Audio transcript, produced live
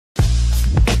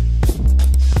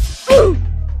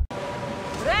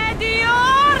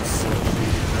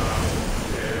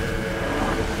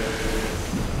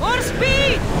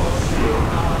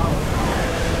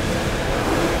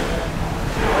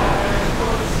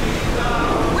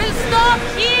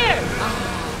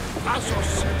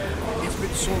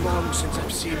so long since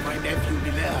I've seen my nephew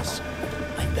Mileas.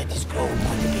 I bet he's grown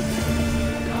quite a bit.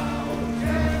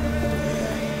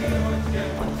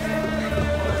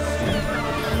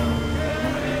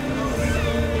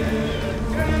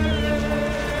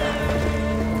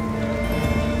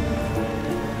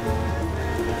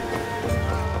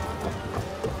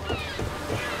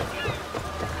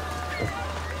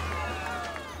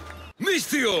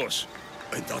 Misthios!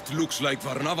 And that looks like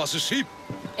Varnavas' ship.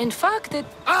 In fact, it...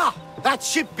 Ah! That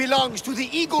ship belongs to the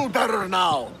Eagle Bearer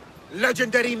now.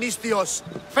 Legendary Misthios,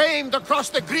 famed across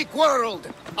the Greek world.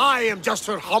 I am just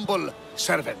her humble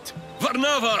servant.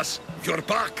 Varnavas! You're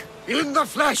back! In the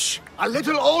flesh, a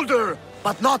little older,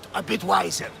 but not a bit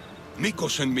wiser. Miko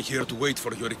sent me here to wait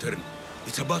for your return.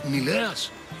 It's about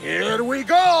Mileas. Here we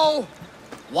go!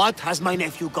 What has my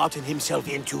nephew gotten himself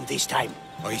into this time?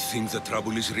 I think the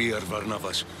trouble is real,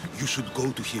 Varnavas. You should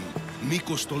go to him.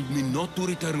 Mikos told me not to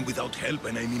return without help,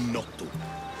 and I mean not to.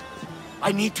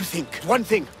 I need to think. One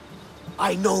thing.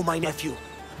 I know my nephew.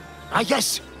 Ah,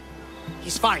 yes.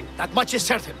 He's fine. That much is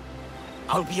certain.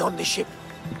 I'll be on the ship.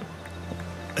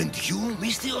 And you,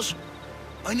 Misthios?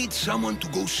 I need someone to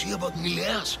go see about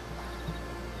Mileas.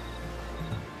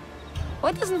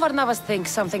 Why doesn't Varnavas think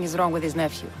something is wrong with his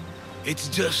nephew? It's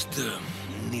just,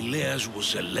 Mileas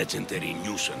was a legendary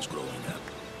nuisance growing up.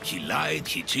 He lied,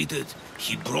 he cheated,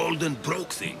 he brawled and broke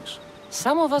things.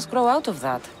 Some of us grow out of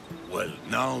that. Well,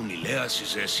 now Mileas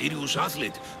is a serious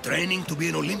athlete, training to be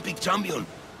an Olympic champion.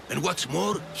 And what's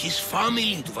more, he's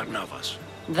family to Varnavas.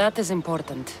 That is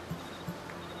important.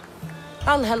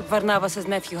 I'll help Varnavas'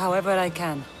 nephew however I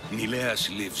can. Mileas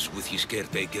lives with his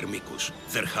caretaker Mikos.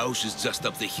 Their house is just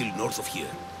up the hill north of here.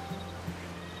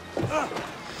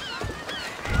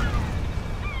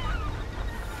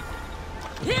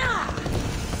 Yeah!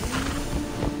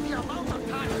 The amount of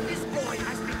times this boy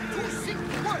has been too sick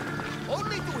to work,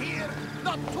 only to hear,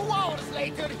 not 2 hours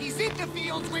later, he's in the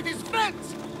fields with his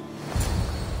friends!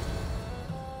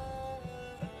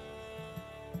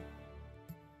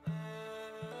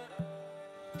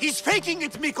 He's faking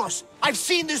it, Mikos! I've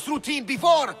seen this routine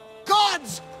before!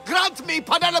 Gods! Grant me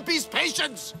Penelope's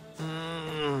patience!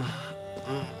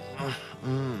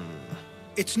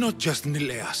 It's not just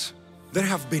Mileas. There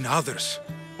have been others,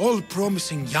 all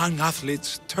promising young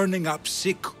athletes turning up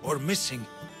sick or missing.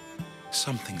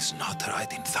 Something's not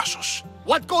right in Thassos.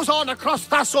 What goes on across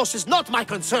Thassos is not my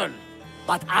concern.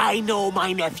 But I know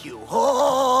my nephew.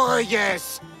 Oh,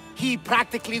 yes. He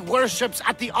practically worships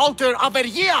at the altar of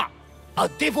Ergia. A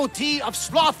devotee of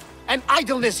sloth and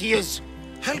idleness he is.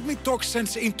 Help me talk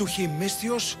sense into him,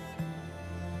 Misthios.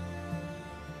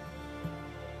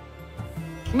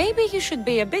 Maybe you should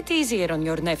be a bit easier on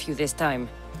your nephew this time.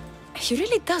 He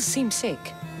really does seem sick.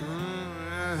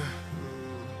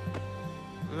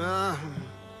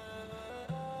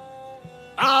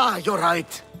 Ah, you're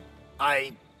right.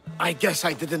 I guess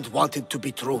I didn't want it to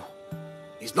be true.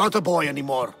 He's not a boy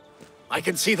anymore. I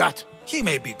can see that. He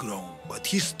may be grown, but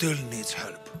he still needs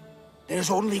help. There's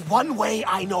only one way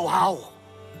I know how.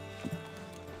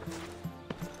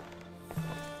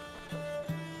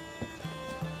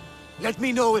 Let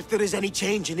me know if there is any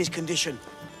change in his condition.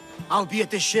 I'll be at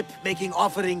the ship making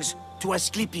offerings to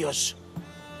Asclepius.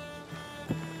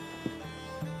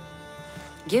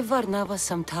 Give Varnavas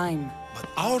some time. But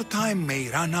our time may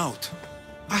run out.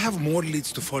 I have more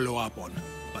leads to follow up on.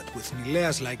 But with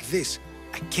Mileas like this,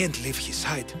 I can't leave his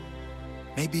side.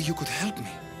 Maybe you could help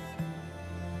me.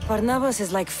 Varnavas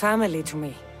is like family to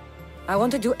me. I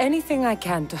want to do anything I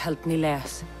can to help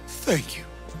Mileas. Thank you.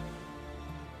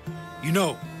 You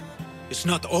know, it's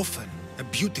not often a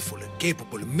beautiful and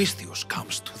capable Misthios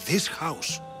comes to this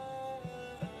house.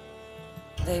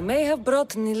 They may have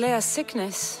brought Nilea's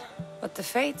sickness, but the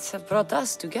fates have brought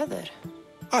us together.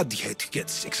 I'd hate to get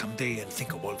sick someday and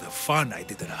think of all the fun I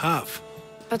didn't have.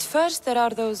 But first there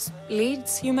are those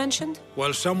leads you mentioned?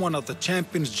 Well, someone at the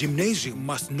Champions Gymnasium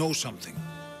must know something.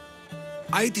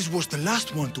 Aitis was the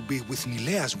last one to be with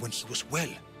Nileas when he was well.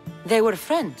 They were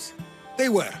friends. They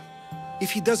were. If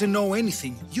he doesn't know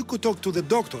anything, you could talk to the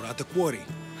doctor at the quarry.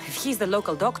 If he's the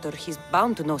local doctor, he's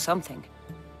bound to know something.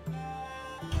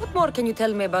 What more can you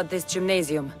tell me about this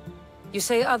gymnasium? You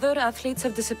say other athletes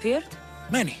have disappeared?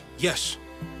 Many, yes.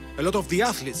 A lot of the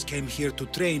athletes came here to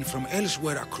train from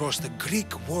elsewhere across the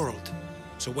Greek world.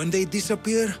 So when they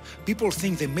disappear, people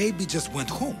think they maybe just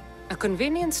went home. A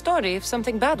convenient story if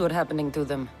something bad were happening to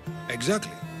them.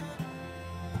 Exactly.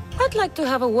 I'd like to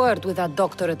have a word with that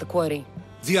doctor at the quarry.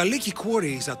 The Aliki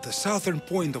quarry is at the southern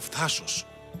point of Thassos.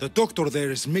 The doctor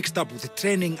there is mixed up with the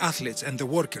training athletes and the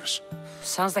workers.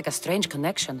 Sounds like a strange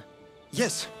connection.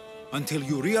 Yes. until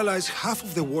you realize half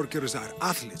of the workers are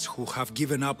athletes who have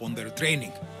given up on their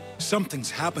training. Something's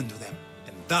happened to them,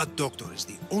 and that doctor is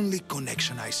the only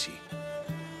connection I see.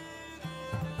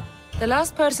 The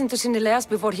last person to see Nileas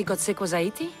before he got sick was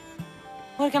Aiti?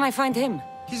 Where can I find him?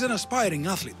 He's an aspiring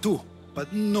athlete too,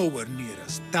 but nowhere near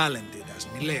as talented as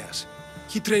Nileas.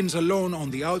 He trains alone on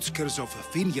the outskirts of the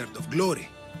Vineyard of Glory.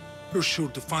 You're sure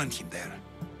to find him there.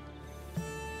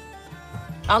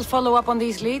 I'll follow up on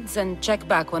these leads and check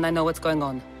back when I know what's going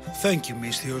on. Thank you,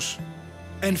 Misthios.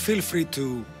 And feel free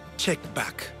to check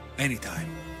back anytime.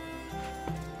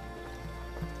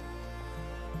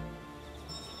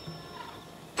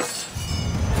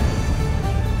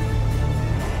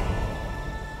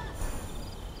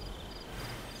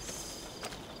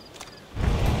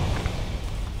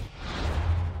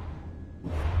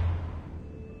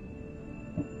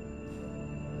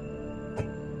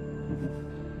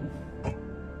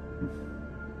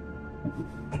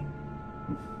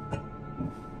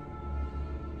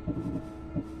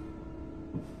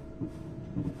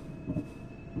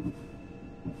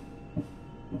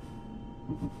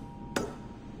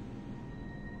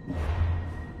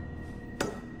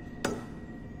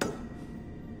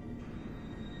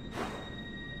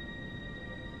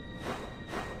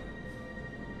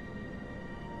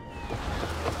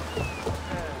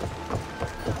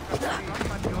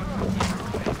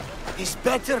 This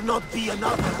better not be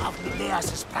another of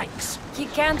Nileas' pranks. He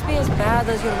can't be as bad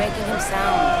as you're making him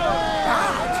sound.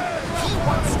 Bad? He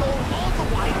once stole all the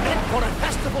wine meant for a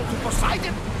festival to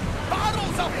Poseidon.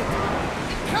 Barrels of it!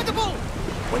 Incredible!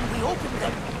 When we opened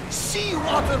them,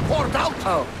 seawater poured out.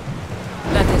 Oh,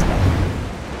 that is bad.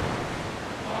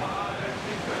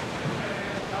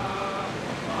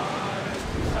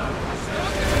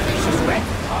 Fish is wet.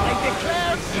 They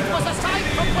declared it was a sign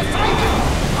from Poseidon.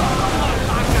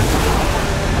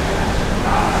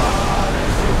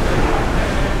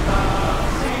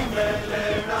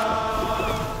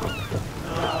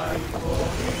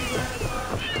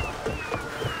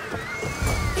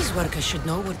 These workers should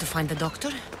know where to find the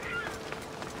doctor.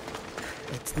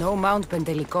 It's no Mount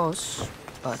Pentelicos,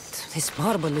 but this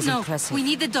marble is impressive. No, we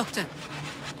need the doctor.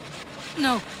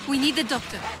 No, we need the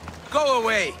doctor. Go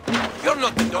away! You're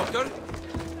not the doctor!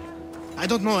 I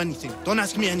don't know anything. Don't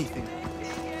ask me anything.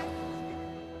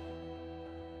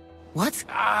 What?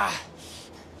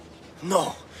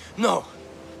 No, no.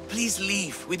 Please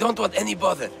leave. We don't want any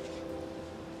bother.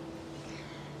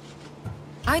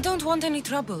 I don't want any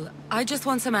trouble. I just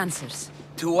want some answers.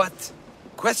 To what?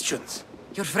 Questions?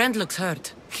 Your friend looks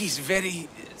hurt. He's very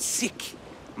sick.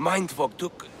 Mind fog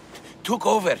took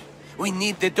over. We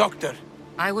need the doctor.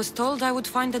 I was told I would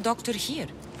find the doctor here.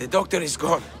 The doctor is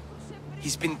gone.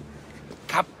 He's been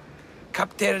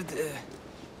captured.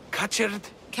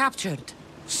 Captured.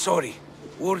 Sorry.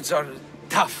 Words are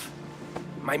tough.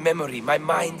 My memory, my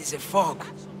mind is a fog.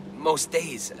 Most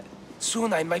days.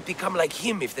 Soon I might become like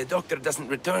him if the doctor doesn't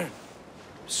return.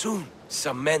 Soon.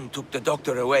 Some men took the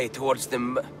doctor away towards the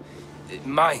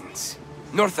mines.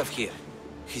 North of here.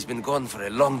 He's been gone for a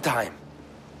long time.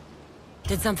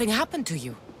 Did something happen to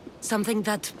you? Something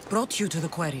that brought you to the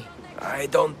quarry? I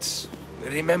don't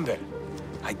remember.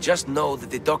 I just know that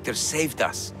the doctor saved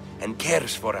us and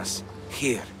cares for us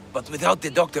here. But without the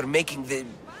doctor making the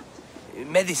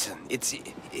medicine, it's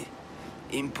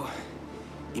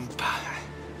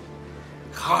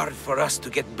hard for us to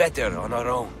get better on our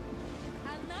own.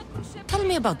 Tell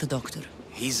me about the doctor.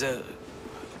 He's a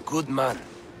good man.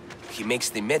 He makes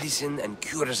the medicine and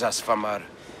cures us from our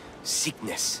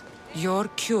sickness. You're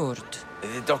cured.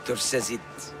 The doctor says it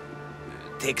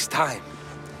takes time,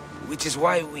 which is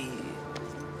why we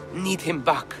need him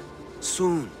back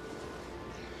soon.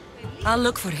 I'll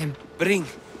look for him.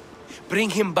 Bring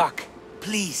him back,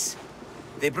 please.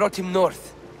 They brought him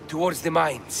north, towards the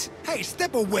mines. Hey,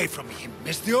 step away from him,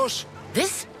 Misthios.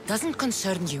 This doesn't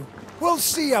concern you. We'll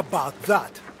see about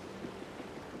that.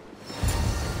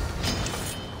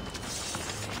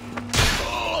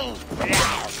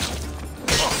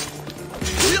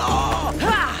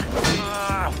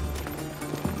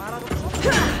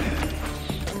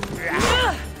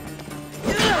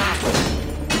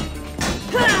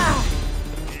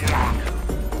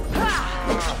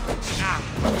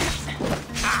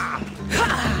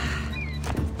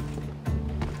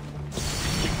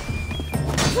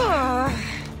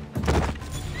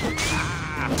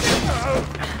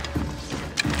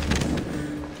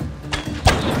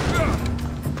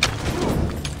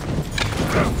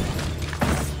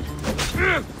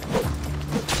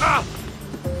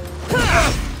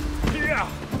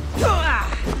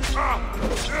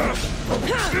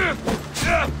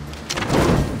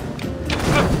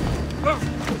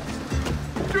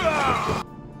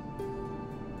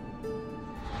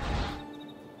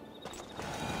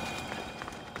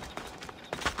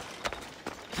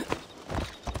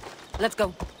 Let's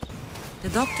go. The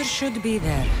doctor should be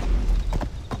there.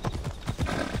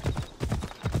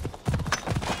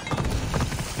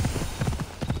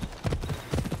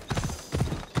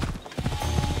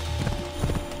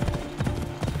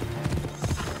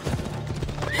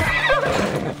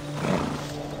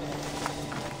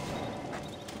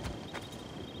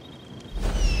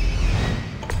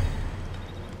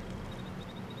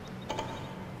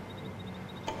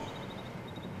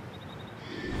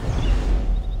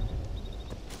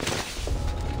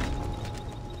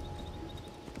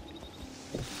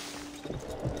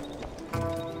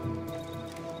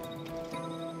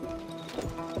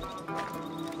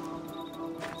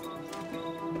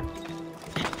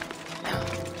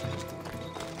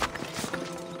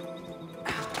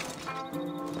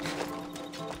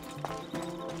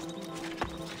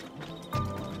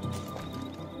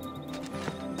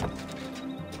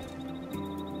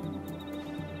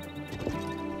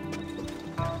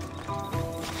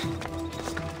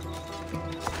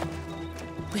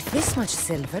 With this much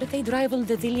silver, they'd rival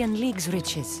the Villian League's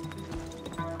riches.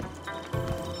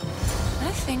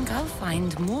 I think I'll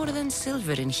find more than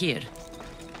silver in here.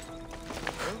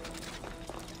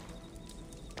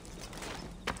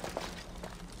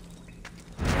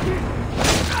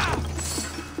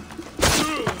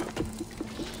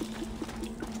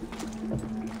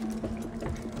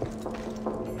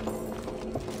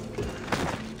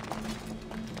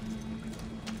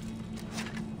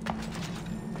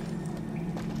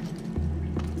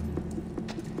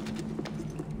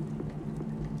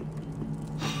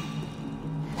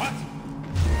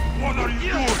 What are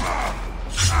you doing?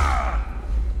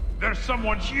 There's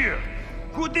someone here.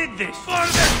 Who did this?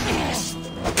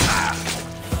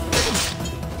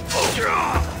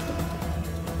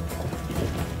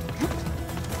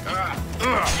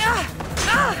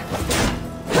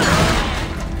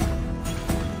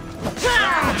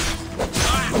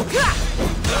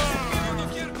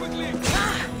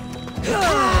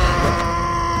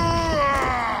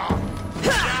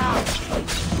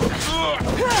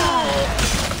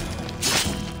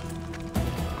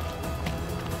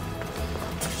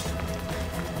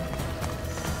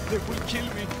 They will kill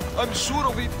me. I'm sure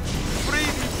of it. Free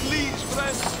me, please,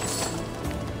 friend.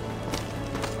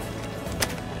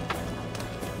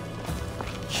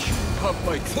 You have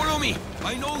my... Follow me!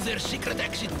 I know their secret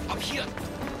exit up here.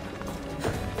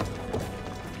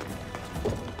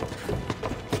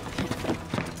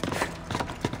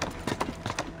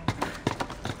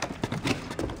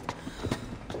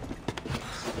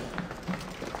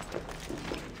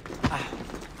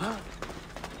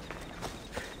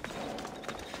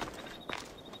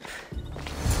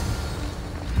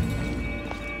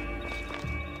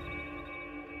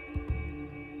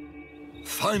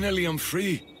 Finally, I'm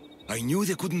free. I knew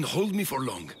they couldn't hold me for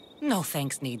long. No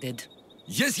thanks needed.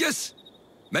 Yes, yes!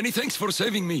 Many thanks for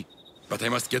saving me. But I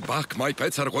must get back. My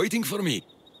pets are waiting for me.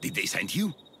 Did they send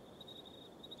you?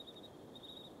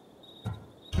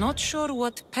 Not sure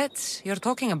what pets you're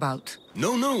talking about.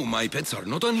 No, my pets are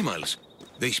not animals.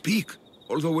 They speak,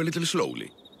 although a little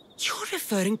slowly. You're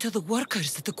referring to the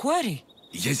workers at the quarry.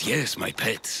 Yes, my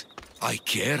pets. I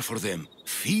care for them,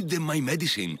 feed them my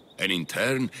medicine, and in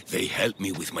turn, they help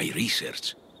me with my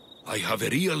research. I have a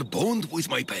real bond with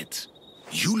my pets.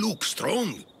 You look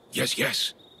strong.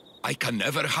 Yes. I can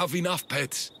never have enough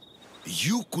pets.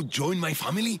 You could join my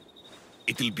family?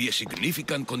 It'll be a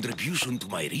significant contribution to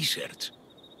my research.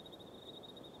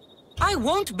 I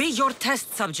won't be your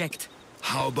test subject.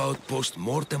 How about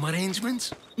post-mortem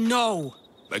arrangements? No.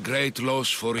 A great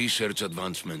loss for research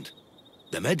advancement.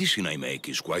 The medicine I make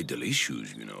is quite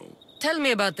delicious, you know. Tell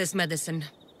me about this medicine.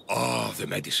 Ah, the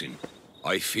medicine.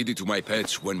 I feed it to my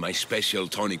pets when my special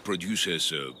tonic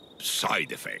produces,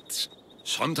 side effects.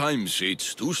 Sometimes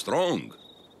it's too strong.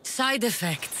 Side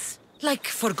effects? Like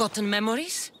forgotten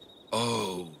memories?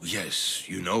 Oh, yes,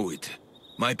 you know it.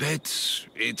 My pets,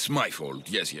 it's my fault,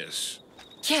 yes.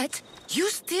 Yet, you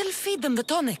still feed them the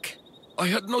tonic. I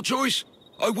had no choice.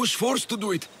 I was forced to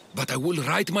do it, but I will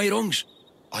right my wrongs.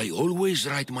 I always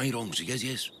right my wrongs,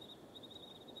 yes.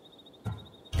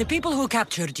 The people who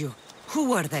captured you, who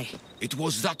were they? It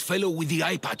was that fellow with the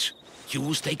eye patch. He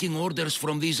was taking orders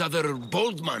from this other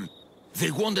bald man.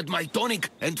 They wanted my tonic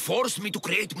and forced me to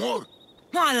create more.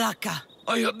 Malaka!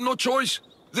 I had no choice.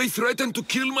 They threatened to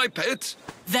kill my pets.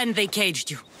 Then they caged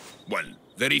you. Well,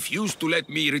 they refused to let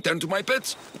me return to my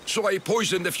pets, so I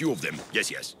poisoned a few of them,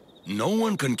 yes. No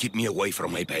one can keep me away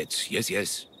from my pets,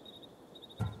 yes.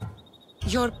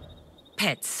 Your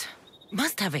pets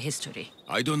must have a history.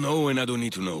 I don't know and I don't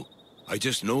need to know. I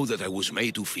just know that I was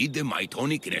made to feed them my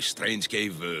tonic in a strange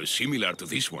cave similar to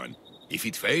this one. If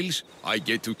it fails, I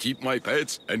get to keep my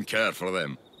pets and care for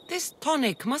them. This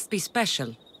tonic must be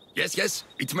special. Yes,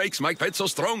 it makes my pet so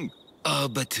strong.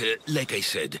 But like I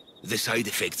said, the side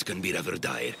effects can be rather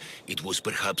dire. It was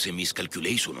perhaps a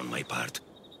miscalculation on my part.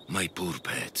 My poor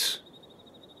pets.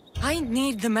 I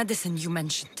need the medicine you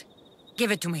mentioned.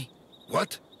 Give it to me.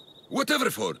 What? Whatever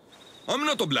for. I'm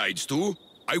not obliged to.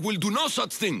 I will do no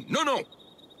such thing. No.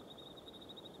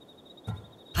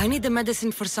 I need the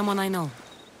medicine for someone I know.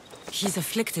 He's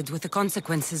afflicted with the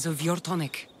consequences of your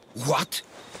tonic. What?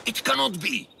 It cannot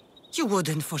be. You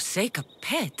wouldn't forsake a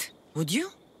pet, would you?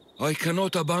 I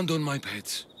cannot abandon my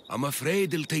pets. I'm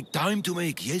afraid it'll take time to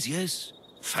make, yes.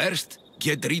 First,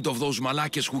 get rid of those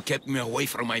Malakas who kept me away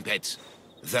from my pets.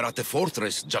 They're at the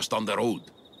fortress just on the road.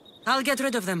 I'll get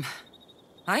rid of them.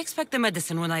 I expect the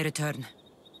medicine when I return.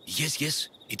 Yes.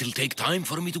 It'll take time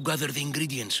for me to gather the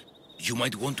ingredients. You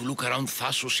might want to look around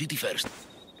Thasso City first.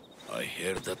 I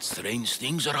hear that strange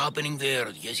things are happening there,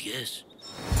 yes.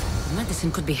 The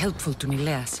medicine could be helpful to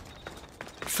Nileas.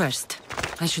 First,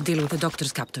 I should deal with the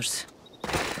doctor's captors.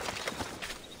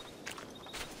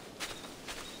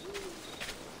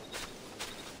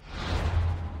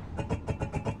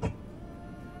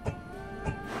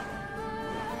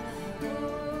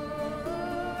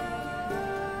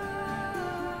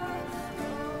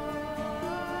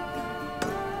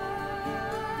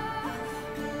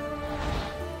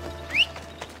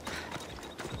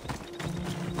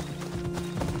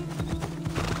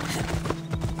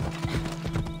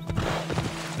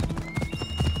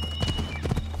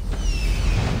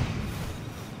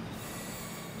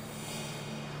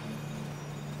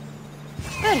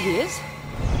 There he is.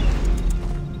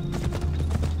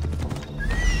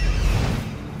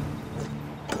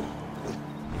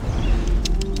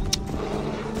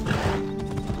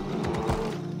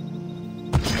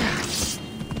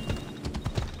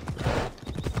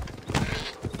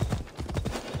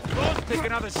 Don't take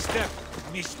another step,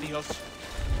 Mistios.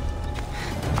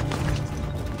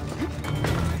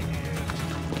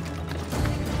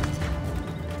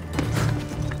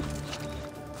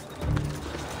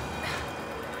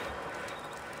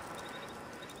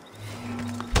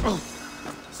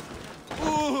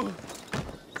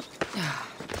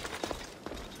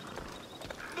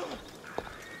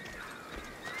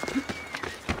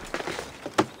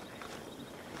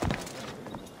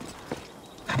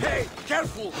 Hey,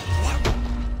 careful!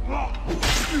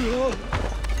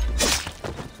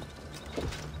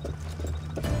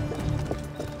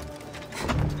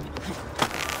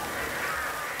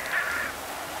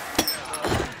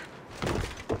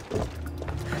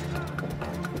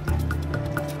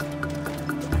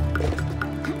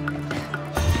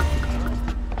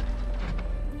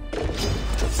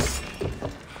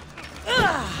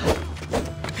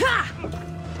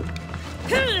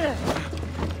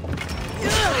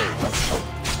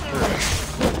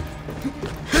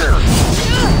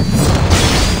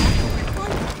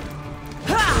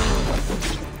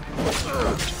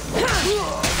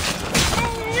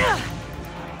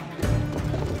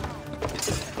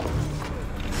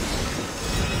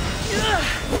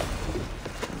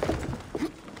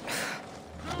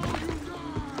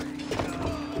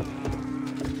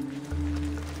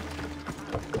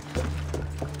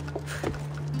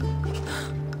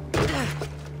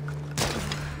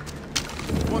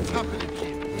 What's happening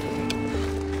here?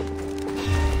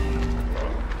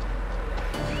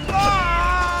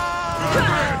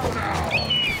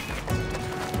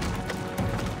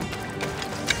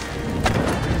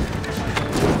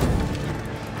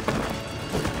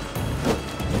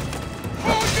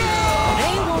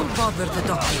 They won't bother the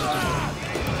doctor again.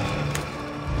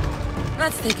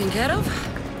 That's taken care of.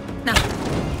 Now,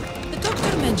 the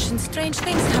doctor mentioned strange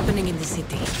things happening in the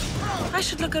city. I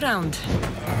should look around.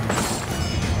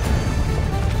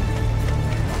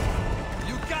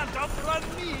 You can't outrun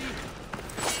me!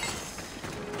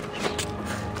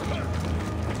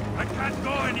 I can't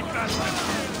go any faster!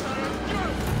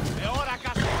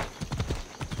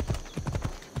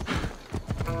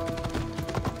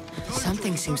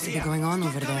 Something seems to be going on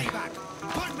over there.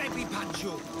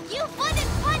 You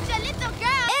wouldn't punch a little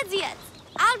girl! Idiot!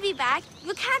 I'll be back.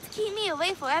 You can't keep me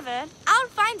away forever. I'll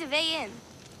find a way in.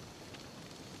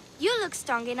 You look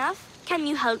strong enough. Can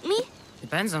you help me?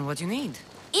 Depends on what you need.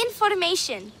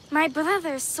 Information. My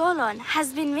brother Solon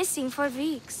has been missing for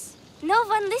weeks. No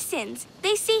one listens.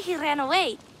 They say he ran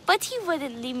away. But he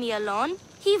wouldn't leave me alone.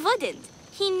 He wouldn't.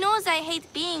 He knows I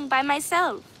hate being by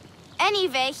myself.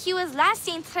 Anyway, he was last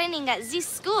seen training at this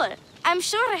school. I'm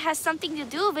sure it has something to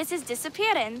do with his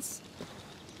disappearance.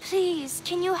 Please,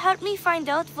 can you help me find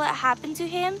out what happened to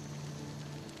him?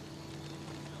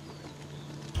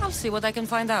 I'll I'll see what I can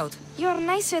find out. You're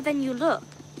nicer than you look.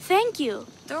 Thank you.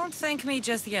 Don't thank me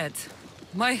just yet.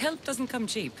 My help doesn't come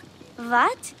cheap.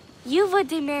 What? You would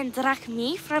demand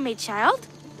drachmi from a child?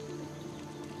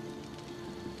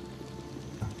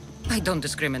 I don't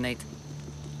discriminate.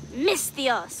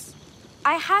 Misthios.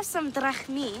 I have some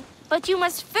drachmi, but you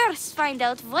must first find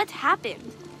out what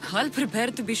happened. I'll prepare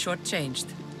to be shortchanged.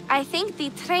 I think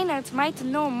the trainers might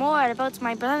know more about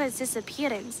my brother's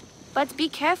disappearance. But be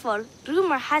careful.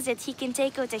 Rumor has it he can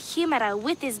take out a chimera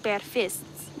with his bare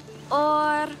fists.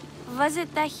 Or was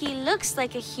it that he looks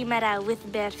like a chimera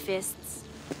with bare fists?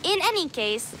 In any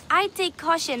case, I'd take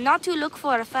caution not to look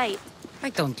for a fight.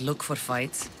 I don't look for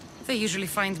fights. They usually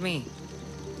find me.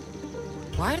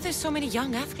 Why are there so many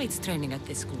young athletes training at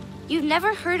this school? You've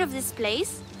never heard of this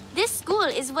place? This school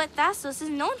is what Thassos is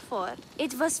known for.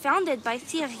 It was founded by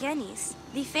Tyrgenis,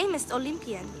 the famous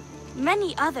Olympian.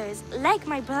 Many others, like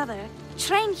my brother,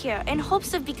 train here in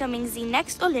hopes of becoming the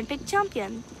next Olympic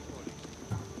champion.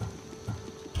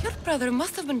 Your brother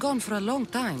must have been gone for a long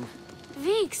time.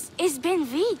 Weeks. It's been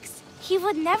weeks. He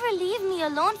would never leave me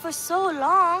alone for so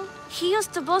long. He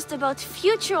used to boast about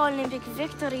future Olympic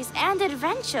victories and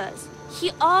adventures.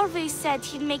 He always said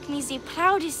he'd make me the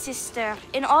proudest sister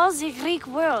in all the Greek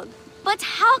world. But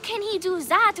how can he do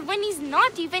that when he's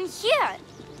not even here?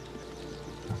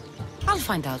 I'll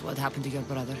find out what happened to your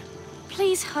brother.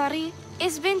 Please hurry.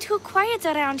 It's been too quiet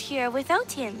around here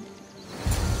without him.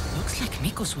 Looks like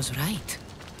Mikos was right.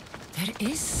 There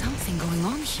is something going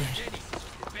on here.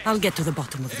 I'll get to the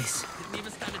bottom of this. Didn't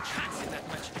even stand a chance in that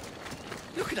match.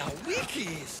 Look at how weak he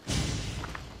is.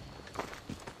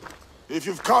 If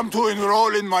you've come to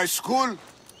enroll in my school,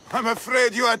 I'm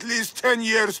afraid you're at least 10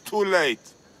 years too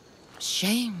late.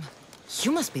 Shame.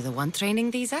 You must be the one training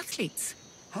these athletes.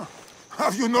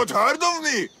 Have you not heard of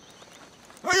me?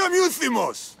 I am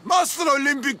Euthymos, Master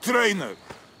Olympic Trainer.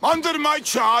 Under my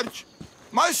charge,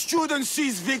 my student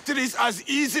sees victories as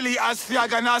easily as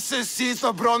Theaganasses sees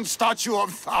the bronze statue of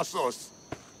Thassos.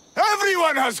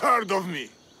 Everyone has heard of me.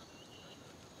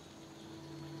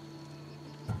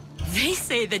 They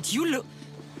say that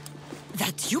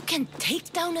you can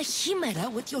take down a chimera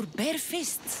with your bare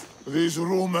fists. These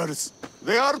rumors,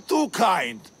 they are too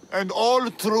kind and all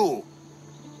true.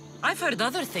 I've heard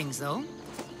other things, though.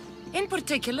 In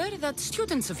particular, that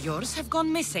students of yours have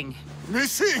gone missing.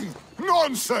 Missing?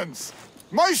 Nonsense!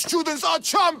 My students are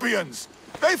champions!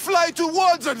 They fly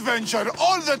towards adventure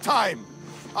all the time!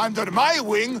 Under my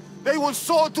wing, they will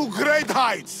soar to great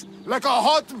heights, like a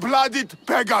hot-blooded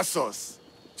Pegasus.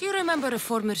 Do you remember a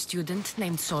former student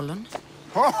named Solon?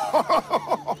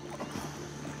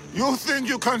 You think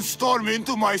you can storm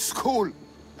into my school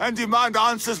and demand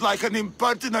answers like an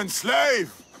impertinent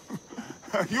slave?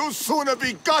 You'll sooner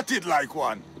be gutted like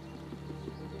one.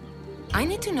 I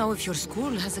need to know if your school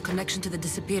has a connection to the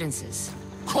disappearances.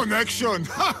 Connection?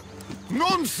 Ha!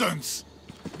 Nonsense!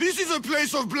 This is a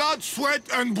place of blood, sweat,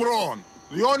 and brawn.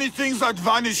 The only things that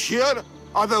vanish here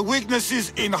are the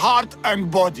weaknesses in heart and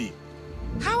body.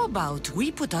 How about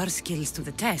we put our skills to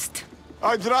the test?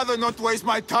 I'd rather not waste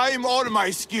my time or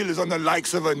my skills on the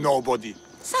likes of a nobody.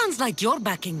 Sounds like you're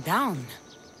backing down.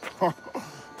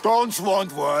 Don't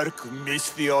won't work,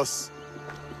 Misthios.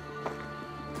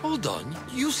 Hold on,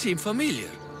 you seem familiar.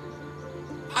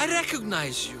 I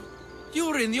recognize you.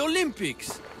 You're in the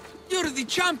Olympics. You're the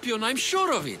champion, I'm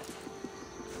sure of it.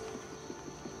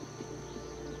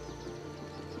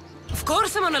 Of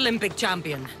course I'm an Olympic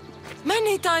champion.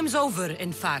 Many times over,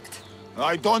 in fact.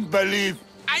 I don't believe...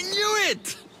 I knew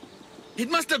it! It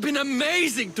must have been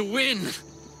amazing to win.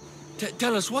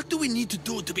 Tell us, what do we need to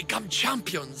do to become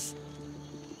champions?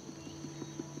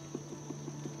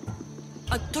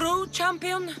 A true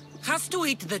champion has to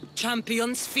eat the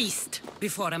champion's feast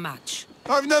before a match.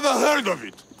 I've never heard of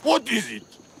it. What is it?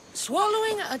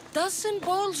 Swallowing a dozen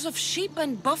bowls of sheep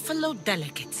and buffalo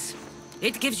delicates.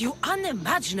 It gives you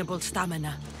unimaginable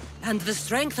stamina and the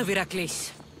strength of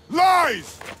Heracles.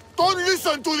 Lies! Don't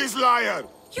listen to this liar!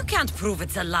 You can't prove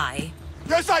it's a lie.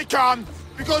 Yes, I can,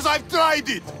 because I've tried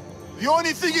it. The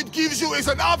only thing it gives you is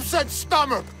an upset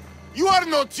stomach. You are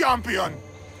no champion.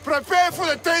 Prepare for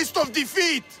the taste of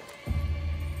defeat!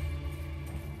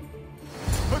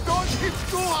 But don't hit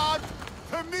too hard!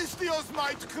 The Misthios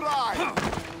might cry!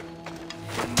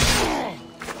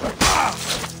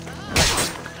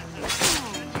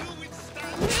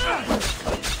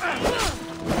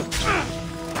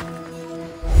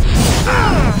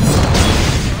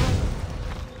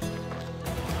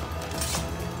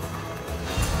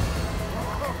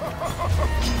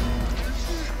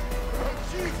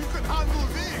 Chief, you can handle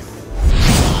this!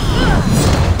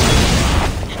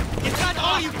 Is that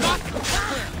all you got?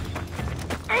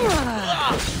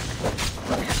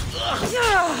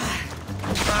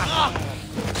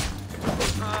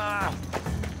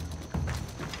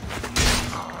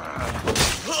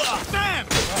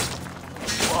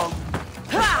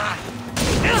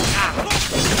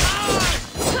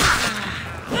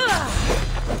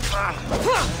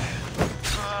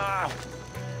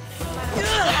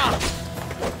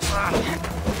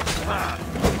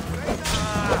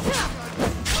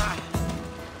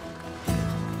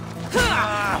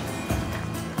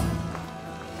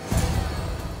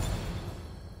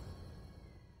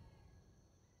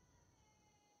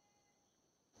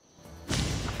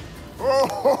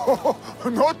 Oh,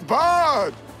 not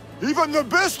bad! Even the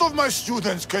best of my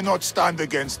students cannot stand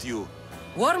against you.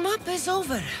 Warm-up is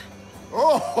over.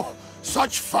 Oh,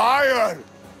 such fire!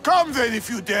 Come then if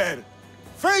you dare.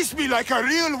 Face me like a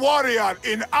real warrior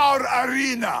in our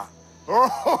arena.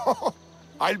 Oh,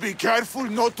 I'll be careful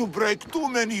not to break too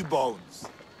many bones.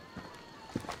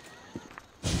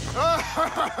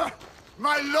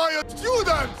 My loyal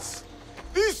students!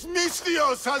 This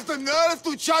Mystios has the nerve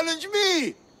to challenge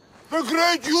me, the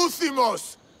great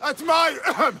Euthymos, at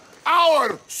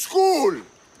our school!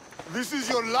 This is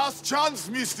your last chance,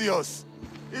 Mystios.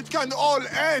 It can all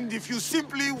end if you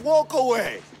simply walk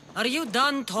away. Are you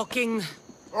done talking?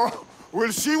 Oh,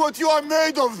 we'll see what you are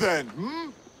made of then, hmm?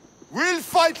 We'll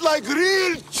fight like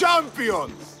real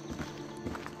champions!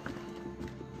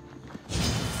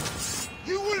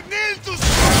 You will kneel to...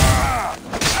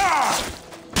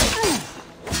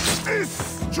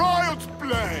 This child's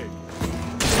play!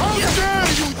 How dare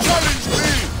you challenge me!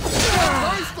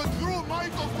 Face the true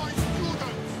might of my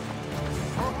students!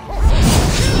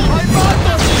 My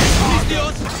master!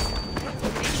 Mystios!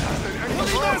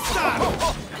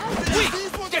 Quick!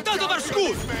 Get out of our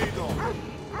school!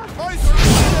 My students!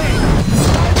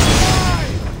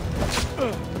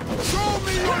 Show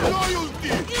me your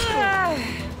loyalty!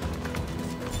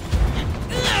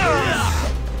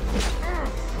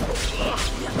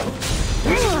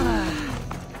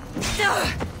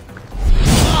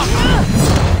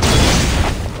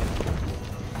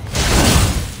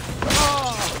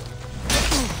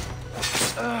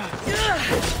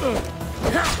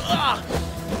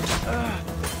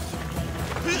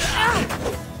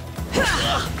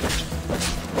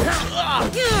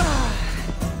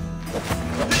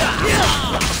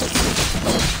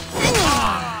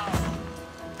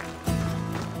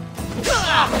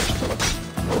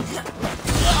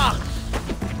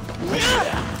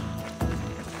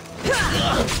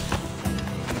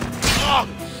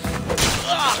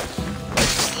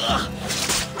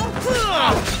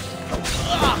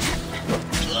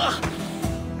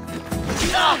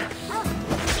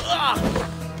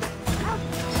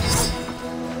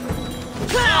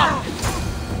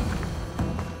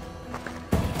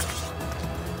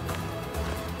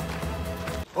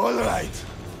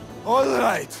 All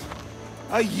right.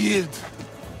 I yield.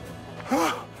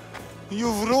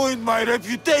 You've ruined my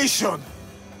reputation.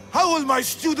 How will my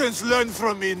students learn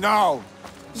from me now?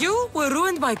 You were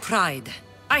ruined by pride.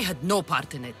 I had no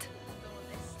part in it.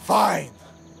 Fine.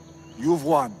 You've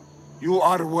won. You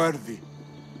are worthy.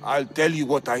 I'll tell you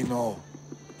what I know.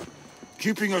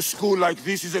 Keeping a school like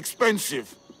this is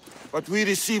expensive, but we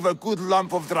receive a good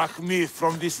lump of drachmi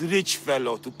from this rich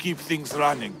fellow to keep things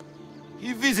running.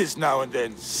 He visits now and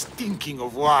then, stinking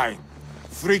of wine,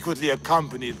 frequently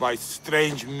accompanied by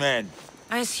strange men.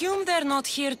 I assume they're not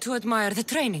here to admire the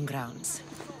training grounds.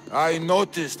 I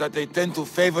noticed that they tend to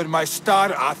favor my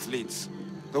star athletes,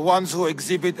 the ones who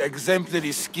exhibit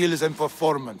exemplary skills and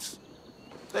performance.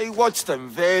 They watch them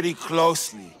very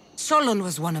closely. Solon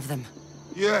was one of them.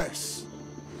 Yes.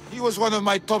 He was one of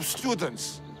my top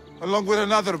students, along with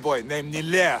another boy named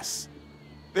Nileas.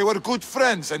 They were good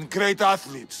friends and great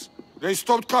athletes. They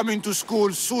stopped coming to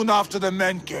school soon after the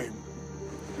men came.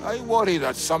 I worry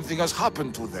that something has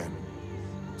happened to them.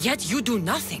 Yet you do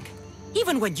nothing,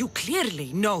 even when you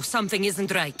clearly know something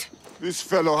isn't right. This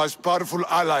fellow has powerful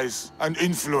allies and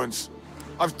influence.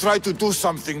 I've tried to do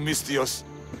something, Mystios.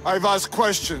 I've asked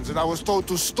questions and I was told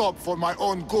to stop for my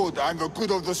own good and the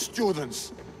good of the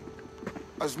students.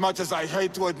 As much as I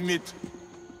hate to admit,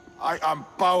 I am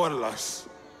powerless.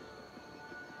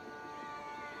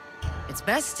 It's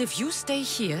best if you stay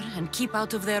here and keep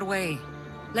out of their way.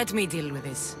 Let me deal with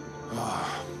this.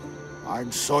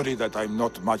 I'm sorry that I'm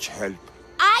not much help.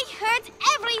 I heard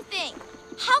everything!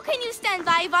 How can you stand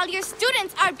by while your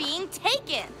students are being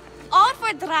taken? All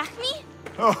for drachmi?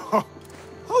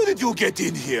 How did you get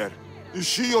in here? Is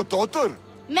she your daughter?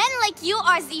 Men like you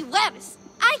are the webs.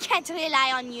 I can't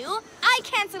rely on you. I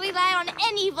can't rely on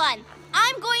anyone.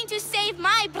 I'm going to save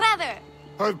my brother.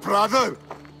 Her brother?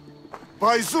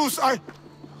 By Zeus,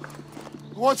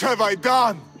 what have I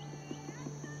done?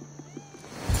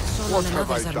 Solon and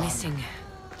others are missing.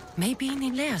 Maybe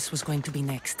Nileas was going to be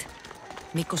next.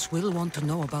 Nikos will want to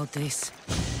know about this.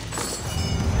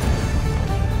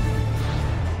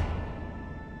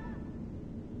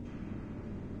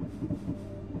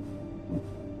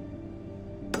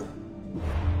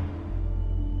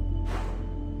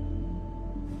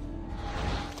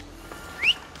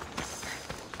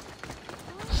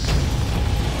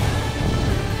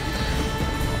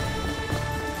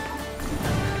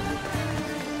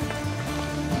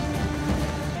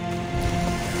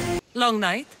 Long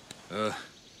night?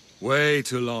 Way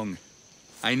too long.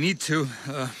 I need to,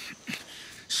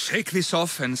 shake this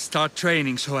off and start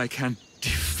training so I can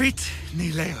defeat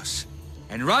Nileos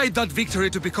and ride that victory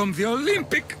to become the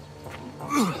Olympic...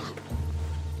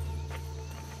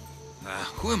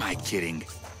 who am I kidding?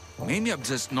 Maybe I'm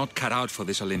just not cut out for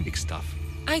this Olympic stuff.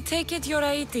 I take it you're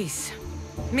Aetis.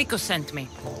 Miko sent me.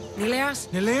 Nileos?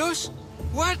 Nileos?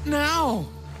 What now?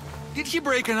 Did he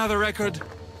break another record?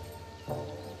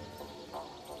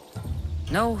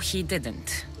 No, he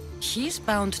didn't. He's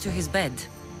bound to his bed.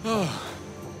 Oh,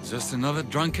 just another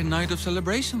drunken night of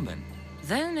celebration then.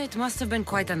 Then it must have been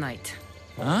quite a night.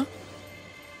 Huh?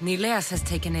 Nileas has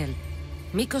taken ill.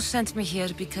 Miko sent me here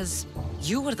because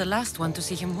you were the last one to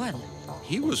see him well.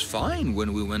 He was fine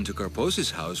when we went to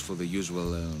Karpos's house for the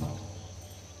usual,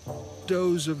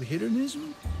 dose of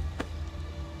hedonism.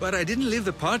 But I didn't leave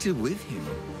the party with him,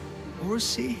 or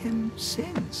see him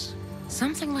since.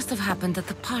 Something must have happened at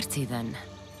the party then.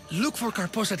 Look for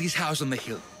Karpos at his house on the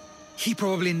hill. He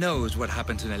probably knows what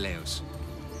happened to Neleos.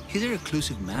 He's a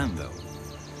reclusive man, though.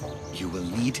 You will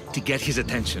need to get his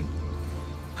attention.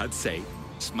 I'd say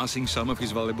smashing some of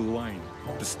his valuable wine.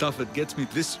 The stuff that gets me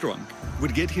this drunk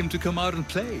would get him to come out and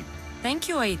play. Thank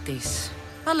you, Aetis.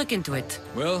 I'll look into it.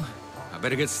 Well, I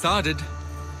better get started,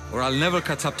 or I'll never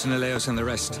catch up to Neleos and the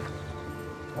rest.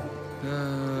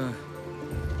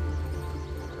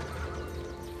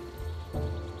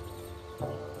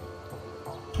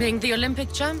 Being the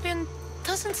Olympic champion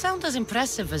doesn't sound as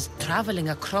impressive as traveling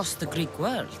across the Greek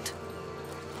world.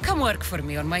 Come work for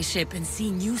me on my ship and see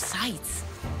new sights.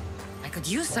 I could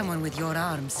use someone with your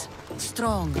arms.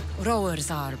 Strong,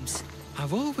 rower's arms.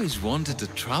 I've always wanted to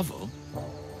travel.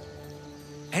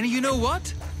 And you know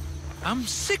what? I'm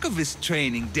sick of this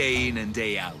training day in and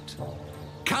day out.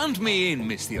 Count me in,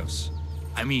 Misthios.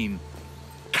 I mean,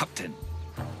 Captain.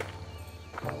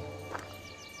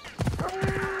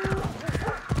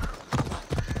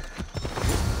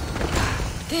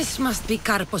 This must be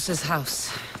Karpos's house.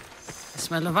 The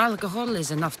smell of alcohol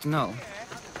is enough to know.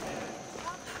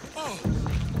 Oh,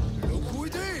 look who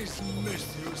it is,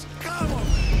 Misthios. Come on!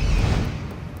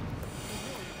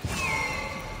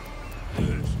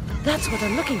 That's what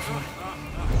I'm looking for.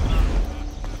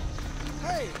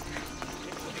 Hey!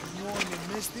 Good morning,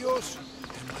 Misthios.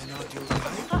 Am I not your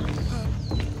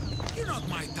type? You're not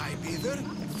my type either.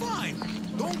 Fine.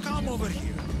 Don't come over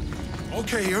here.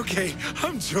 Okay.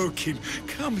 I'm joking.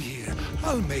 Come here.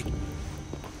 I'll make...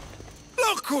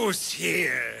 Look who's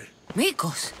here!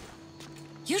 Mikos,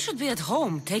 you should be at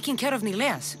home taking care of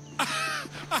Nileas.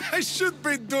 I should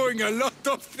be doing a lot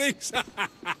of things.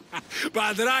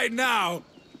 But right now...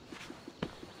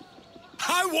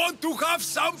 I want to have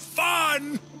some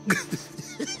fun!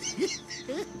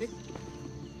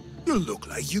 You look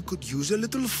like you could use a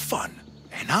little fun.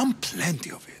 And I'm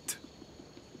plenty of it.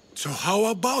 So how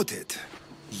about it?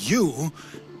 You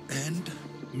and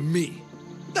me.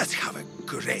 Let's have a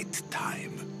great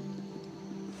time.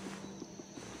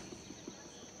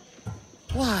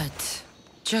 What?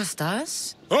 Just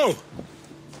us? Oh!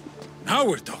 Now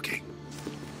we're talking.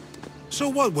 So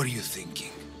what were you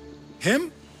thinking?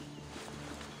 Him?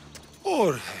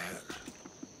 Or her?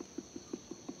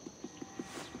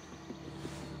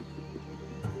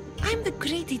 I'm the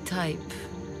greedy type.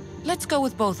 Let's go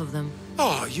with both of them.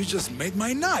 Oh, you just made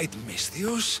my night,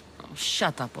 Misthios. Oh,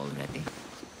 shut up already.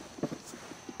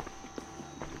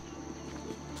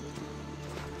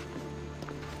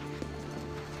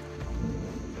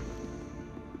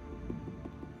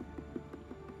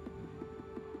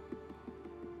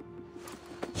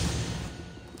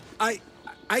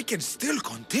 I can still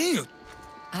continue.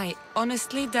 I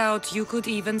honestly doubt you could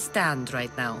even stand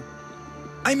right now.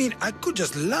 I mean, I could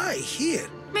just lie here.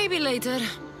 Maybe later.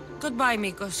 Goodbye,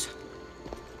 Mikos.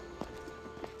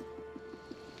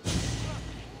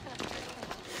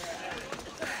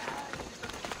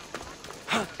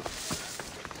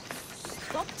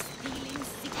 Stop stealing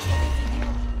security.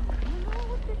 You know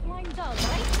what this line does,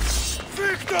 right?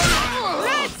 Victor!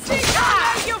 Let's see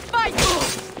how you fight!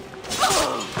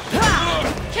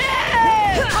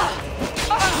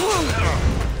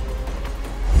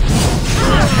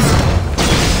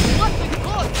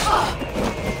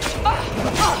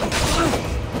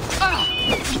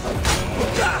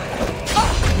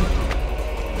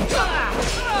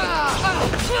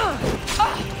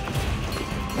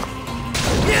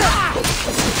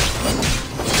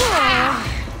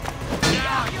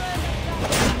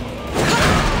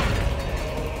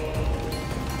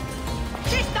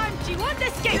 This time she won't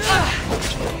escape!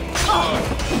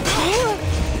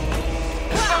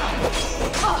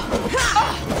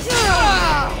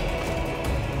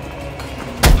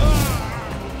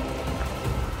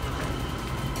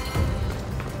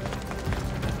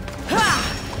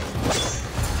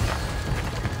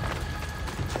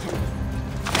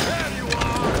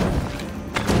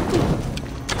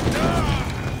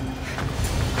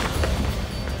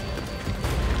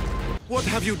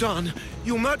 have you done?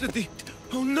 You murdered the...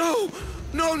 Oh, no!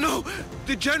 No, no!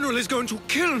 The General is going to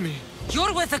kill me!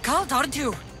 You're with the cult, aren't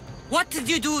you? What did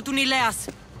you do to Nileas?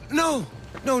 No!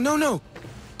 No, no, no!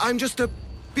 I'm just a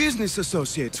business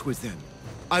associate with them.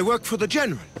 I work for the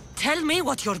General. Tell me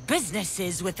what your business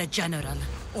is with the General,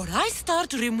 or I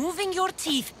start removing your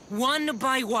teeth one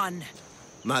by one.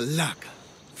 Malaka.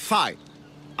 Fine.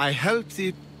 I help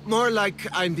the... More like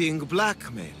I'm being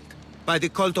blackmailed by the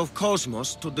cult of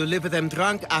Cosmos to deliver them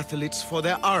drunk athletes for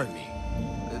their army.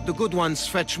 The good ones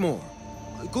fetch more.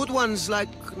 Good ones like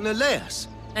Nileas.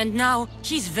 And now,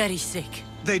 he's very sick.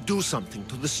 They do something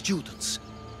to the students.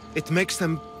 It makes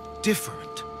them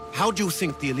different. How do you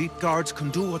think the elite guards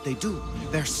can do what they do?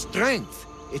 Their strength,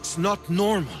 it's not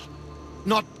normal.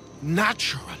 Not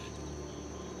natural.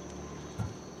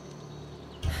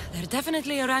 They're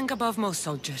definitely a rank above most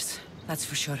soldiers. That's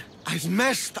for sure. I've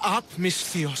messed up, Miss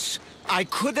Theos. I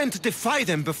couldn't defy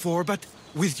them before, but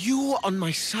with you on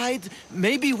my side,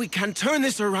 maybe we can turn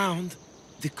this around.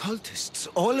 The cultists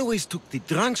always took the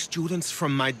drunk students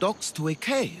from my docks to a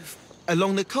cave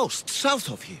along the coast south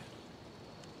of here.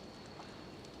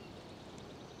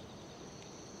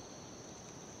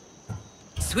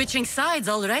 Switching sides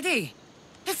already?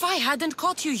 If I hadn't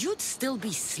caught you, you'd still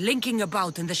be slinking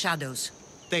about in the shadows.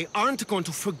 They aren't going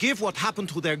to forgive what happened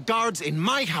to their guards in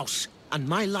my house, and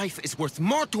my life is worth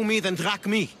more to me than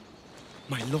Drachmi.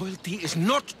 My loyalty is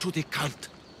not to the cult.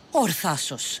 Or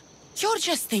Thassos. You're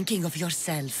just thinking of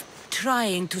yourself,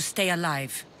 trying to stay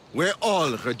alive. We're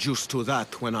all reduced to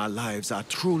that when our lives are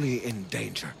truly in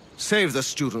danger. Save the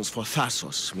students for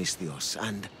Thassos, Miss Theos,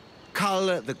 and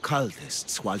cull the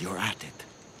cultists while you're at it.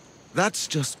 That's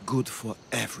just good for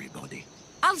everybody.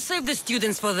 I'll save the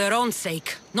students for their own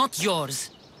sake, not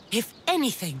yours. If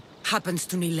anything happens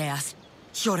to Nileas,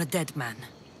 you're a dead man.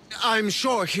 I'm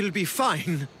sure he'll be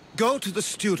fine. Go to the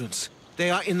students. They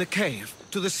are in the cave,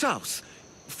 to the south.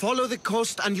 Follow the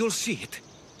coast and you'll see it.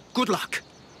 Good luck.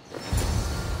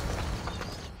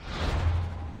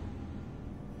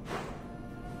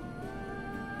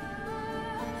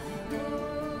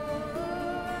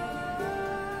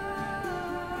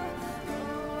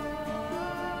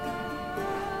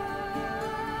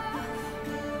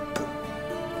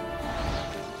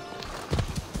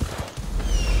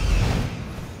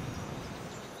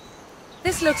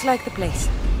 This looks like the place.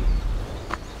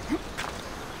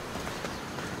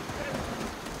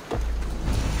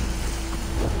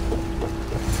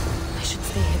 I should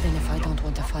stay hidden if I don't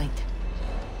want to fight.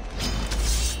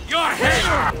 Your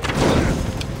head!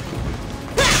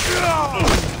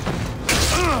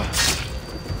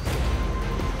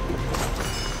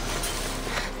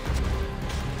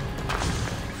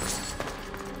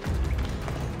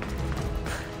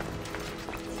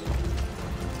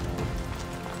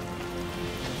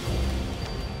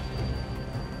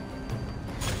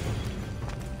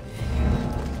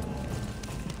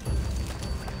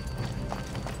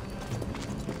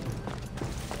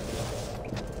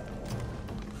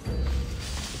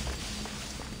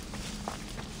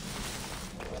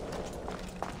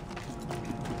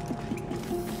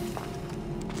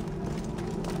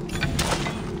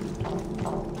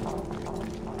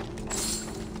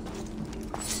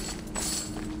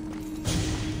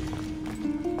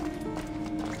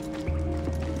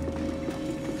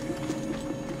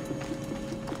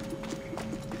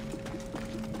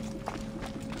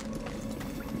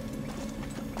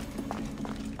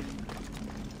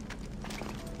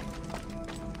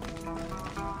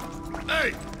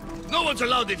 Hey! No one's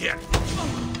allowed in here!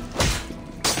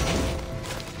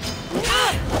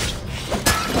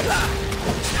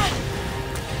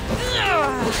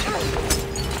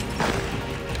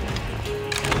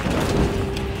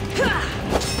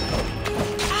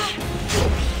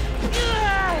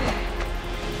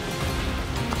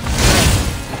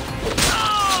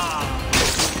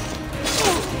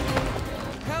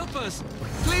 Help us!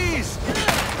 Please!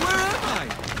 Where am I?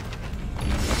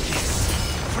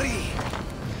 Free!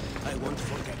 I won't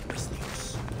forget these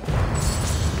things.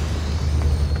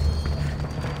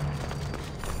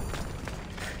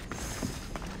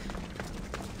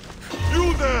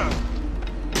 You there!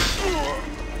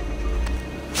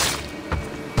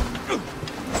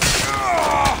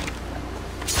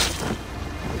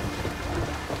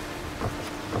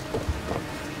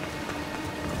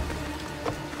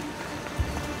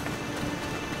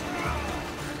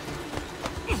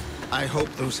 I hope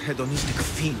those hedonistic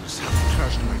fiends have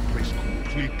trashed my place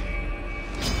completely.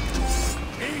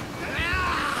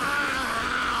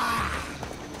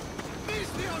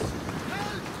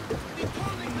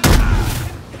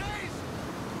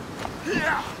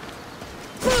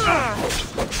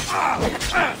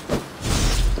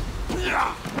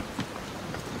 Yeah!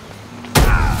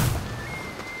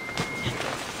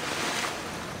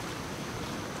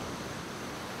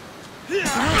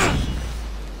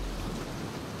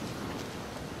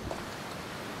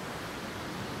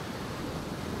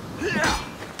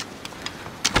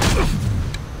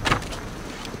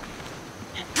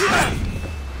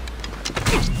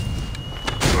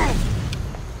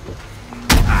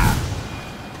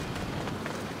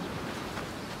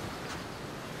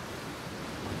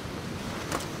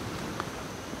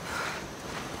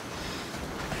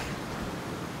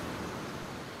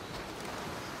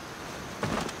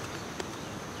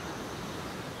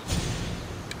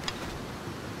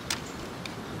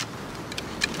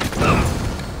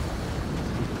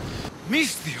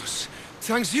 Misthios!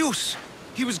 Thanks Zeus!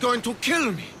 He was going to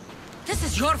kill me! This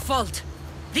is your fault.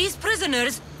 These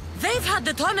prisoners, they've had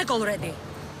the tonic already.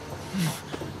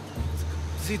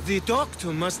 The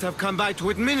doctor must have come by to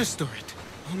administer it.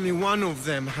 Only one of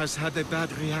them has had a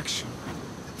bad reaction.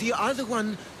 The other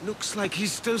one looks like he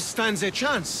still stands a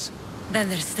chance. Then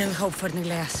there's still hope for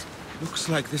Nileas. Looks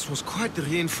like this was quite a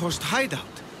reinforced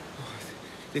hideout.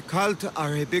 The cult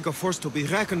are a bigger force to be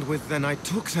reckoned with than I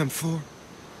took them for.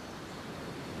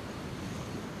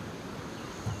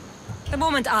 The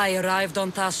moment I arrived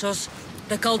on Thassos,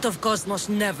 the cult of Cosmos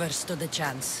never stood a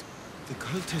chance. The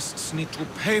cultists need to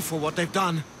pay for what they've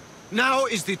done. Now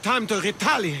is the time to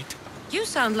retaliate. You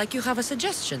sound like you have a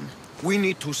suggestion. We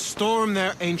need to storm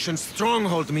their ancient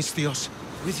stronghold, Misthios.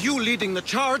 With you leading the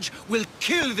charge, we'll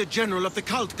kill the general of the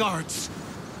cult guards.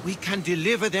 We can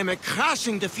deliver them a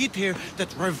crashing defeat here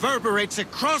that reverberates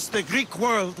across the Greek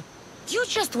world. You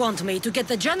just want me to get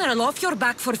the general off your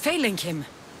back for failing him.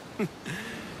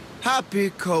 Happy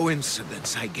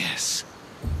coincidence, I guess.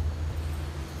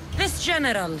 This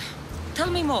general,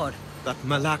 tell me more. That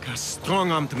Malaka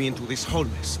strong-armed me into this whole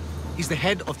mess. He's the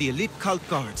head of the elite cult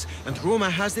guards, and rumor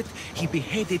has it, he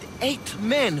beheaded 8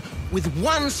 men with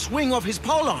one swing of his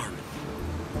polearm.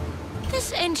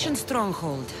 This ancient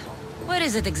stronghold, where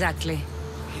is it exactly?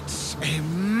 It's a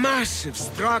massive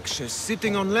structure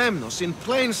sitting on Lemnos in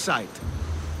plain sight.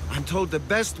 I'm told the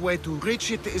best way to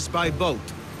reach it is by boat.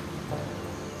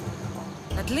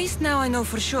 At least now I know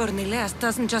for sure Nileas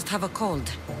doesn't just have a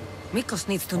cold. Mikos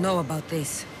needs to know about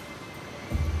this.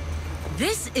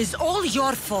 This is all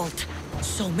your fault.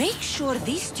 So make sure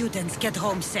these students get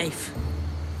home safe.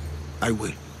 I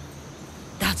will.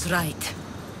 That's right.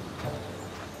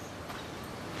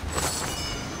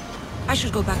 I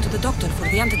should go back to the doctor for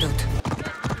the antidote.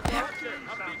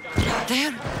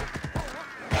 They're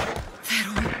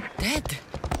all dead.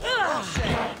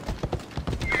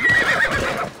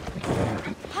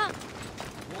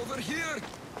 Over here,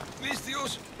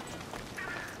 Misthios.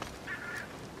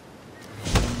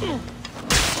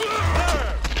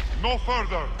 No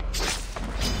further!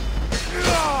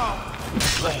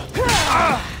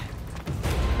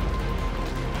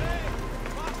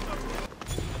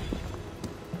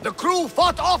 The crew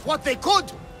fought off what they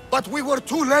could, but we were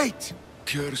too late.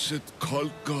 Cursed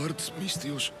cult guards,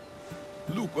 Misthios.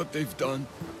 Look what they've done.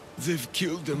 They've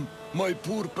killed them. My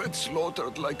poor pets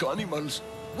slaughtered like animals.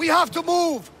 We have to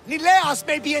move! Nileas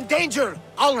may be in danger!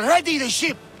 I'll ready the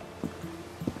ship!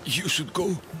 You should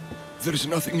go. There's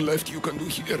nothing left you can do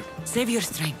here. Save your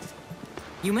strength.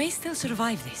 You may still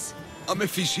survive this. I'm a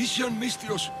physician,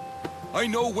 Misthios. I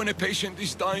know when a patient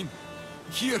is dying.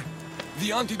 Here,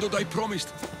 the antidote I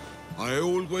promised. I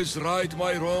always right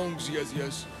my wrongs,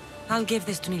 yes. I'll give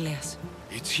this to Nileas.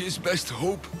 It's his best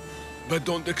hope, but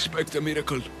don't expect a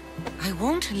miracle. I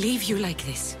won't leave you like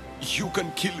this. You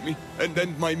can kill me and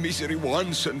end my misery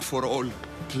once and for all.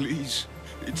 Please,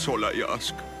 it's all I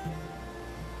ask.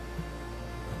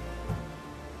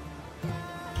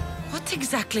 What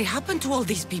exactly happened to all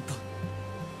these people?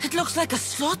 It looks like a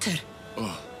slaughter.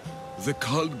 Oh, the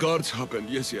cult guards happened,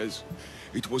 yes.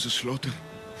 It was a slaughter.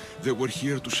 They were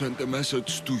here to send a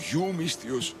message to you,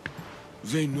 Misthios.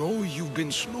 They know you've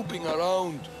been snooping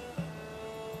around.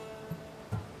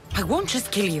 I won't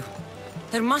just kill you.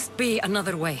 There must be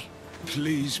another way.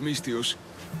 Please, Misthios.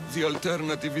 The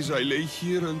alternative is I lay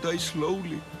here and die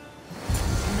slowly.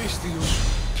 Misthios,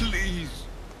 please.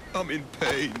 I'm in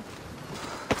pain.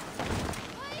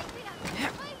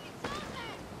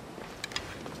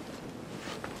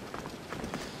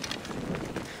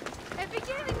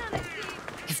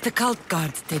 If the cult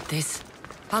guards did this,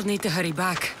 I'll need to hurry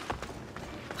back.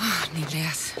 Ah,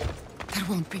 Nileas. There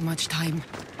won't be much time.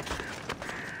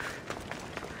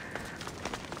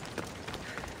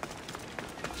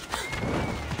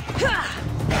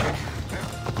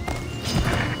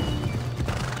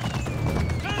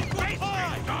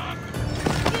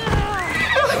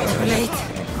 Too late.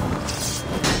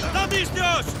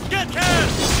 Misthios! Get here!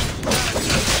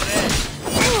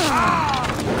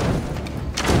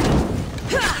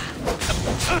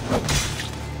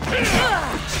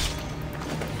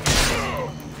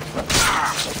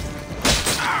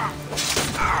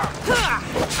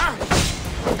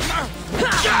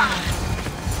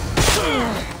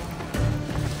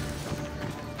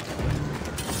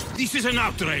 This is an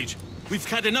outrage. We've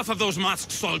had enough of those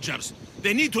masked soldiers.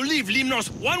 They need to leave Limnos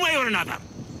one way or another.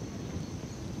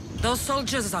 Those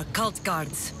soldiers are cult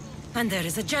guards, and there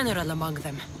is a general among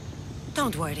them.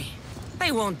 Don't worry.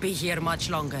 They won't be here much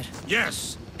longer.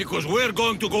 Yes, because we're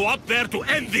going to go up there to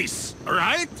end this,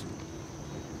 right?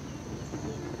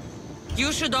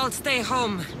 You should all stay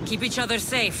home. Keep each other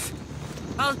safe.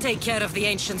 I'll take care of the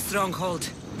ancient stronghold.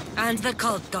 And the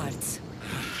cult guards.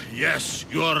 Yes,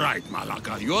 you're right,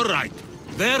 Malaka, you're right.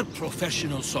 They're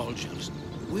professional soldiers.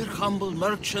 We're humble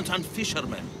merchants and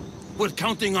fishermen. We're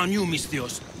counting on you,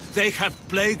 Misthios. They have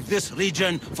plagued this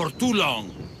region for too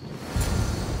long.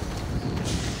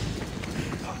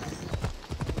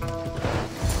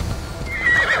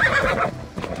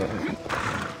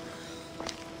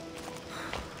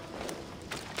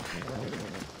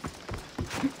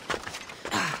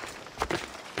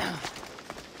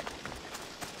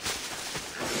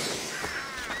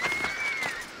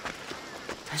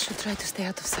 I should try to stay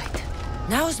out of sight.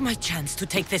 Now's my chance to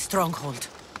take this stronghold.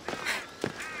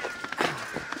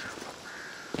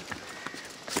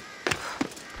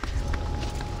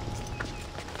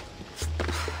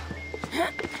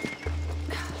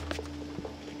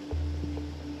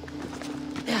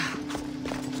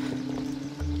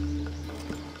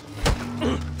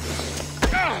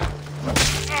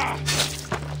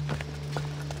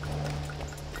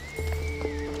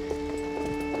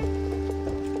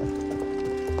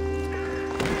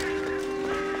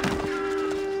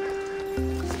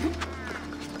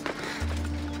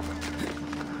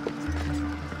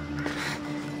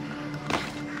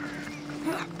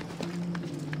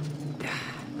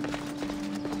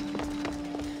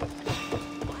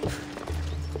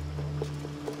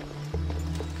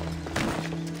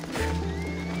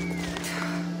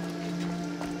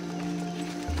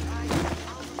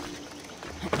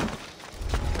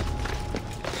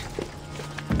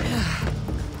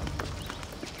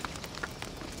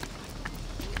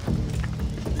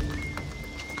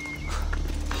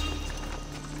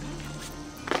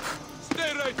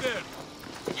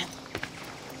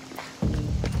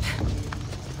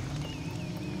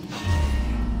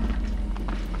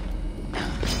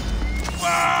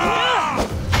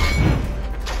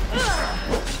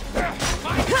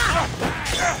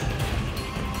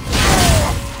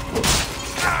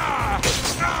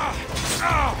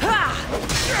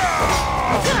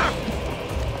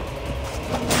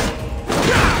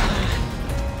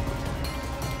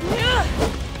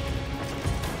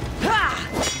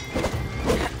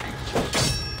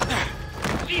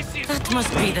 That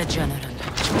must be the general.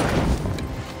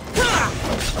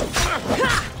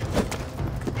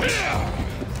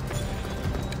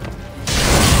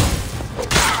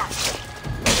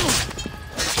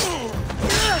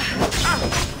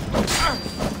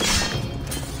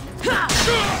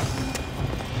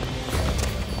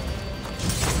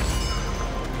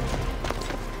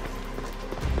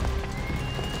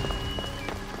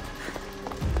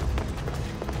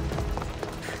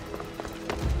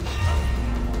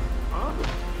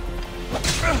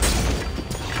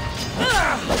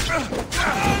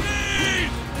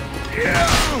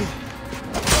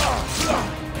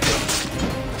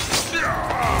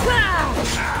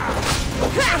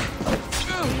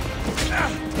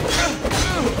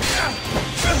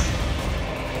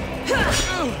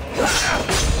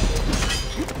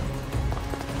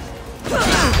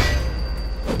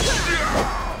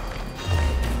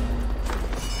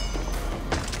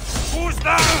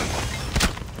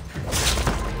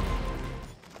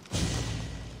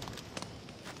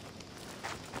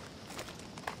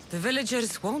 The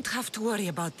villagers won't have to worry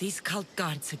about these cult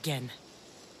guards again.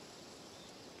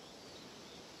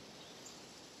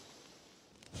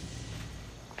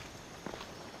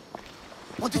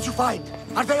 What did you find?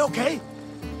 Are they okay?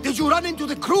 Did you run into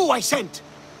the crew I sent?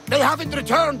 They haven't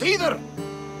returned either!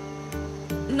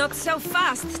 Not so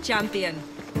fast, champion.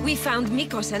 We found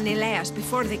Mikos and Nileas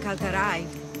before the cult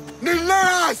arrived.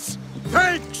 Nileas!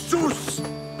 Thank Zeus!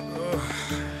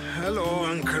 Hello,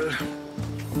 Uncle.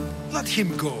 Let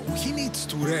him go. He needs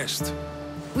to rest.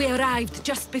 We arrived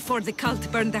just before the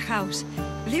cult burned the house.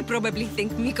 They probably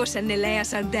think Mikos and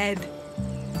Nileas are dead.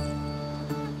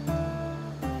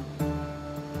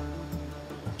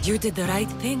 You did the right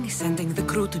thing, sending the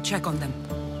crew to check on them.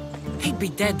 They'd be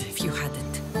dead if you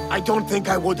hadn't. I don't think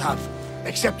I would have.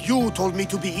 Except you told me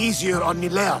to be easier on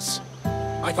Nileas.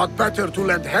 I thought better to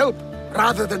lend help,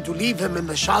 rather than to leave him in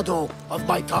the shadow of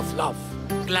my tough love.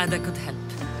 Glad I could help.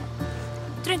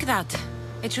 Drink that.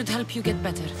 It should help you get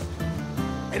better.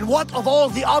 And what of all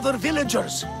the other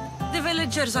villagers? The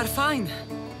villagers are fine.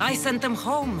 I sent them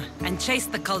home and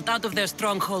chased the cult out of their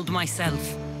stronghold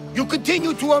myself. You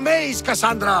continue to amaze,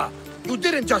 Cassandra! You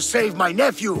didn't just save my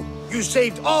nephew. You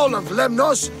saved all of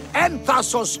Lemnos and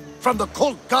Thassos from the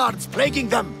cult guards plaguing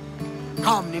them.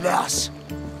 Come, Nileas.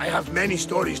 I have many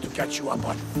stories to catch you up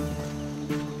on.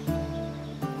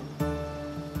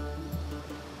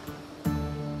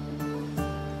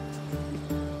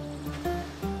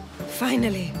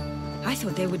 Finally. I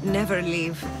thought they would never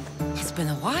leave. It's It's been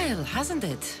a while, hasn't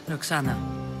it, Roxana?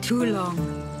 Too long.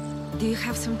 Do you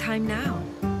have some time now?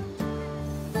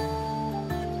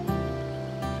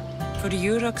 For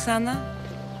you, Roxana,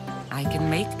 I can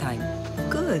make time.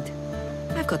 Good.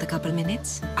 I've got a couple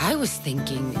minutes. I was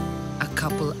thinking a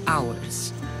couple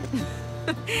hours.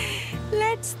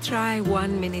 Let's try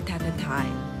 1 minute at a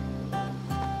time.